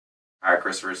All right,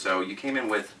 Christopher, so you came in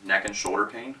with neck and shoulder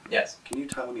pain. Yes. Can you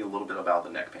tell me a little bit about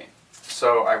the neck pain?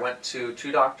 So I went to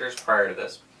 2 doctors prior to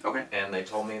this. Okay. And they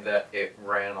told me that it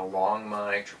ran along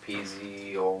my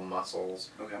trapezial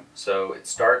muscles. Okay. So it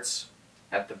starts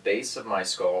at the base of my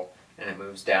skull and it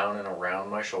moves down and around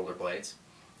my shoulder blades.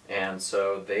 And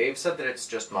so they've said that it's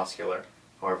just muscular.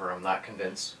 However, I'm not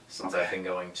convinced since I've been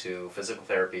going to physical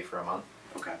therapy for a month.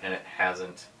 Okay. And it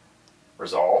hasn't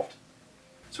resolved.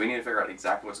 So we need to figure out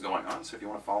exactly what's going on. So if you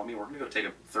want to follow me, we're going to go take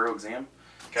a thorough exam.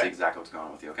 Okay. See exactly what's going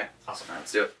on with you, okay? Awesome. All right,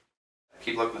 let's do it.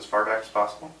 Keep looking as far back as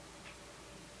possible.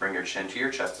 Bring your chin to your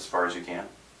chest as far as you can.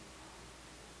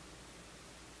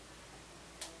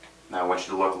 Now I want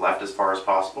you to look left as far as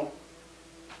possible.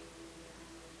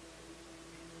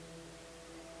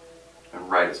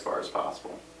 And right as far as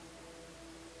possible.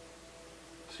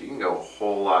 So you can go a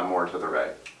whole lot more to the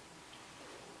right.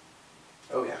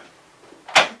 Oh yeah.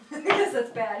 Because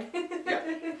that's bad.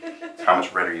 Yeah. How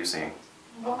much red are you seeing?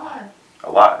 A lot. A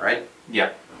lot, right?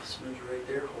 Yep. Smooth right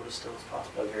there. Hold as still as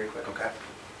possible. Very quick. Okay.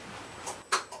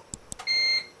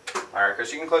 Alright,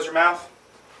 Chris, you can close your mouth.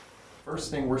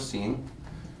 First thing we're seeing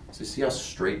is you see how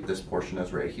straight this portion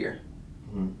is right here.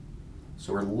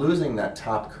 So we're losing that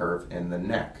top curve in the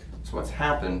neck. So what's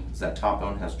happened is that top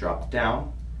bone has dropped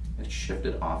down and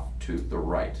shifted off to the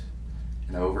right.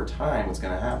 And over time, what's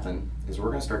going to happen is we're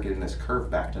going to start getting this curve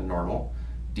back to normal,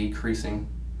 decreasing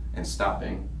and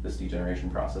stopping this degeneration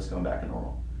process going back to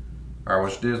normal. All right,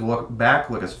 what you do is look back,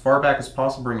 look as far back as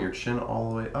possible, bring your chin all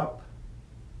the way up.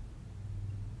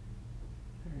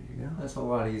 There you go. That's a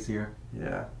lot easier.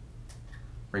 Yeah.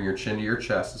 Bring your chin to your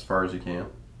chest as far as you can.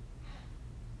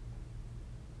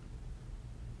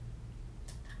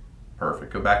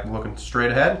 Perfect. Go back looking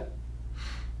straight ahead.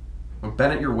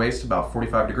 Bend at your waist about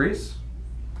 45 degrees.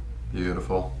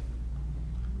 Beautiful.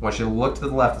 I want you to look to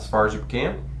the left as far as you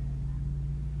can.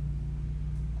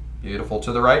 Beautiful.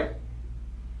 To the right.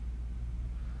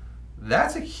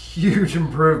 That's a huge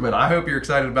improvement. I hope you're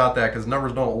excited about that because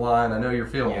numbers don't lie, and I know you're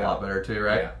feeling a lot better too,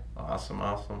 right? Yeah. Awesome,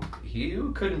 awesome.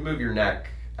 You couldn't move your neck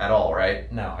at all,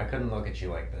 right? No, I couldn't look at you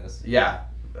like this. Yeah.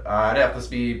 I'd have to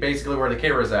be basically where the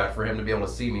camera's at for him to be able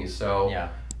to see me. So, Yeah.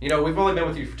 you know, we've only been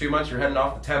with you for 2 months. You're heading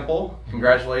off to Temple.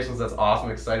 Congratulations. That's awesome.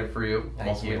 Excited for you. I'm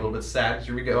also you. a little bit sad because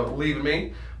you're leaving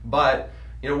me. But,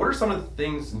 you know, what are some of the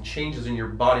things and changes in your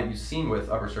body you've seen with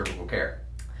Upper Cervical Care?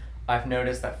 I've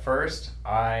noticed that first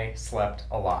I slept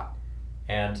a lot,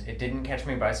 and it didn't catch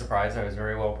me by surprise. I was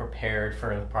very well prepared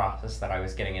for the process that I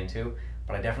was getting into,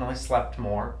 but I definitely slept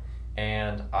more,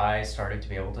 and I started to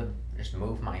be able to just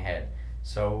move my head.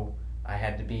 So I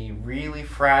had to be really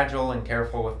fragile and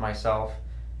careful with myself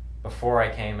before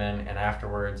I came in, and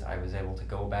afterwards I was able to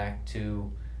go back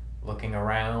to looking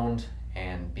around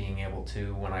and being able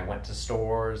to, when I went to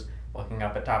stores, looking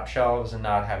up at top shelves and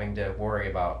not having to worry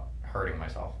about hurting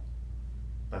myself.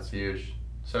 That's huge.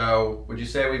 So, would you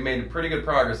say we've made pretty good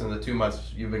progress in the 2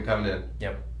 months you've been coming in?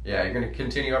 Yep. Yeah, you're going to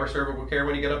continue Upper Cervical Care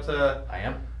when you get up to I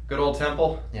am. good old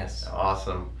Temple? Yes.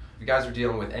 Awesome. If you guys are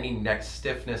dealing with any neck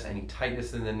stiffness, any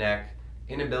tightness in the neck,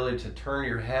 inability to turn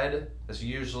your head, that's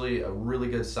usually a really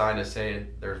good sign to say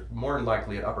there's more than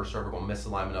likely an upper cervical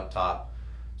misalignment up top.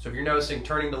 So if you're noticing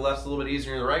turning to the left's a little bit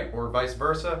easier than the right, or vice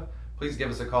versa, please give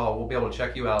us a call. We'll be able to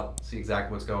check you out, see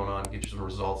exactly what's going on, get you some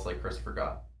results like Christopher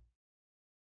got.